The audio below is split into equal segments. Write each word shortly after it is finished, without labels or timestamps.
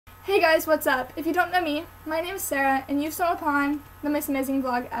Hey guys, what's up? If you don't know me, my name is Sarah, and you've stumbled upon the most amazing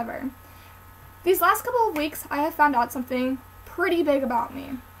vlog ever. These last couple of weeks, I have found out something pretty big about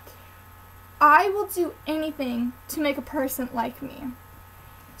me. I will do anything to make a person like me.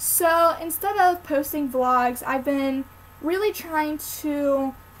 So instead of posting vlogs, I've been really trying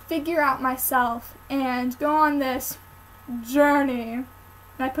to figure out myself and go on this journey. And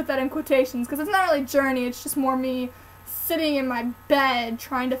I put that in quotations because it's not really a journey, it's just more me sitting in my bed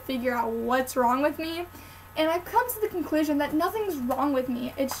trying to figure out what's wrong with me. And I've come to the conclusion that nothing's wrong with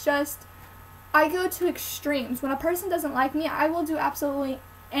me. It's just I go to extremes. When a person doesn't like me, I will do absolutely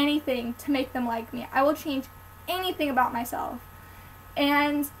anything to make them like me. I will change anything about myself.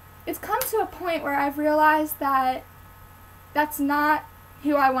 And it's come to a point where I've realized that that's not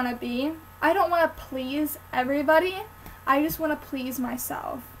who I want to be. I don't want to please everybody. I just want to please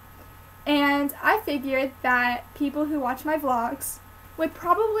myself. And I figured that people who watch my vlogs would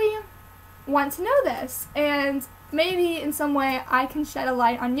probably want to know this, and maybe in some way I can shed a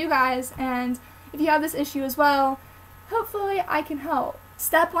light on you guys, and if you have this issue as well, hopefully I can help.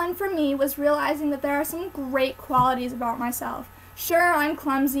 Step one for me was realizing that there are some great qualities about myself. Sure, I'm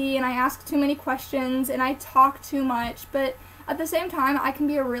clumsy and I ask too many questions and I talk too much, but at the same time I can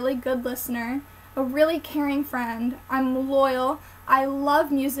be a really good listener, a really caring friend. I'm loyal. I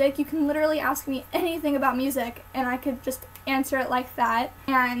love music. You can literally ask me anything about music and I could just answer it like that.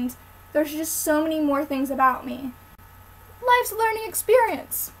 And there's just so many more things about me. Life's a learning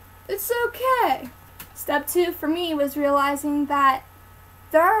experience. It's okay. Step two for me was realizing that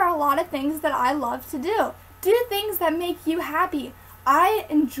there are a lot of things that I love to do. Do things that make you happy. I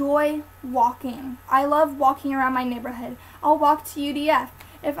enjoy walking. I love walking around my neighborhood. I'll walk to UDF.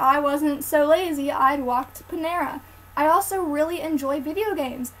 If I wasn't so lazy, I'd walk to Panera. I also really enjoy video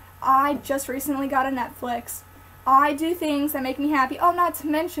games. I just recently got a Netflix. I do things that make me happy. Oh, not to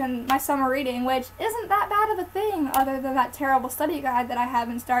mention my summer reading, which isn't that bad of a thing other than that terrible study guide that I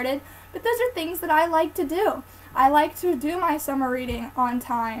haven't started. But those are things that I like to do. I like to do my summer reading on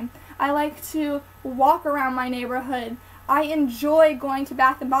time. I like to walk around my neighborhood. I enjoy going to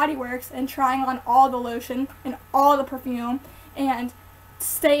Bath & Body Works and trying on all the lotion and all the perfume and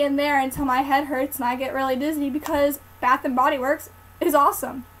stay in there until my head hurts and I get really dizzy because Bath & Body Works is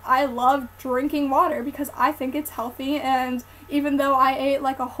awesome. I love drinking water because I think it's healthy, and even though I ate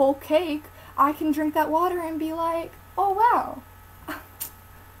like a whole cake, I can drink that water and be like, oh wow,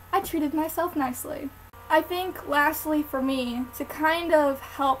 I treated myself nicely. I think lastly for me, to kind of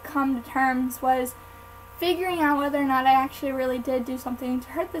help come to terms, was figuring out whether or not I actually really did do something to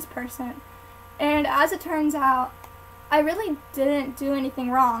hurt this person. And as it turns out, I really didn't do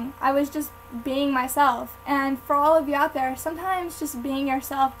anything wrong. I was just being myself. And for all of you out there, sometimes just being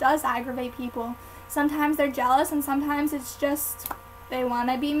yourself does aggravate people. Sometimes they're jealous and sometimes it's just they want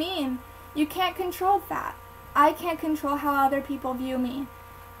to be mean. You can't control that. I can't control how other people view me.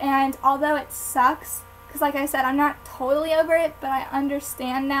 And although it sucks, because like I said, I'm not totally over it, but I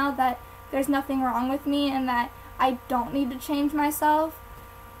understand now that there's nothing wrong with me and that I don't need to change myself.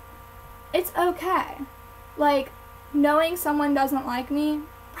 It's okay. Like, knowing someone doesn't like me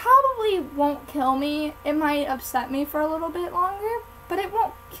probably won't kill me. It might upset me for a little bit longer, but it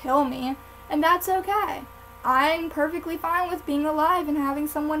won't kill me, and that's okay. I'm perfectly fine with being alive and having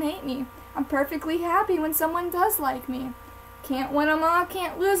someone hate me. I'm perfectly happy when someone does like me. Can't win 'em all,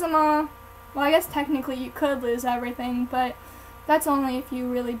 can't lose 'em all. Well, I guess technically you could lose everything, but that's only if you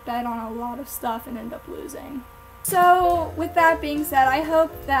really bet on a lot of stuff and end up losing. So, with that being said, I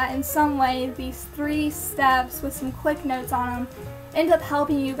hope that in some way these 3 steps with some quick notes on them end up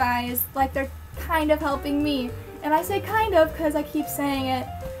helping you guys like they're kind of helping me. And I say kind of because I keep saying it.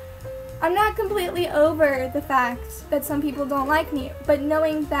 I'm not completely over the fact that some people don't like me, but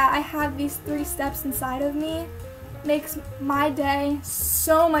knowing that I have these 3 steps inside of me makes my day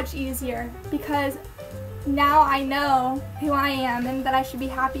so much easier, because now I know who I am and that I should be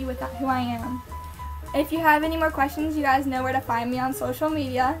happy with who I am. If you have any more questions, you guys know where to find me on social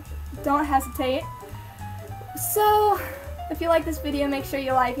media. Don't hesitate. So, if you like this video, make sure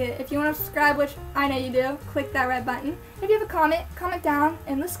you like it. If you want to subscribe, which I know you do, click that red button. If you have a comment down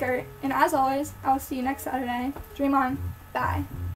in the skirt. And as always, I will see you next Saturday. Dream on. Bye.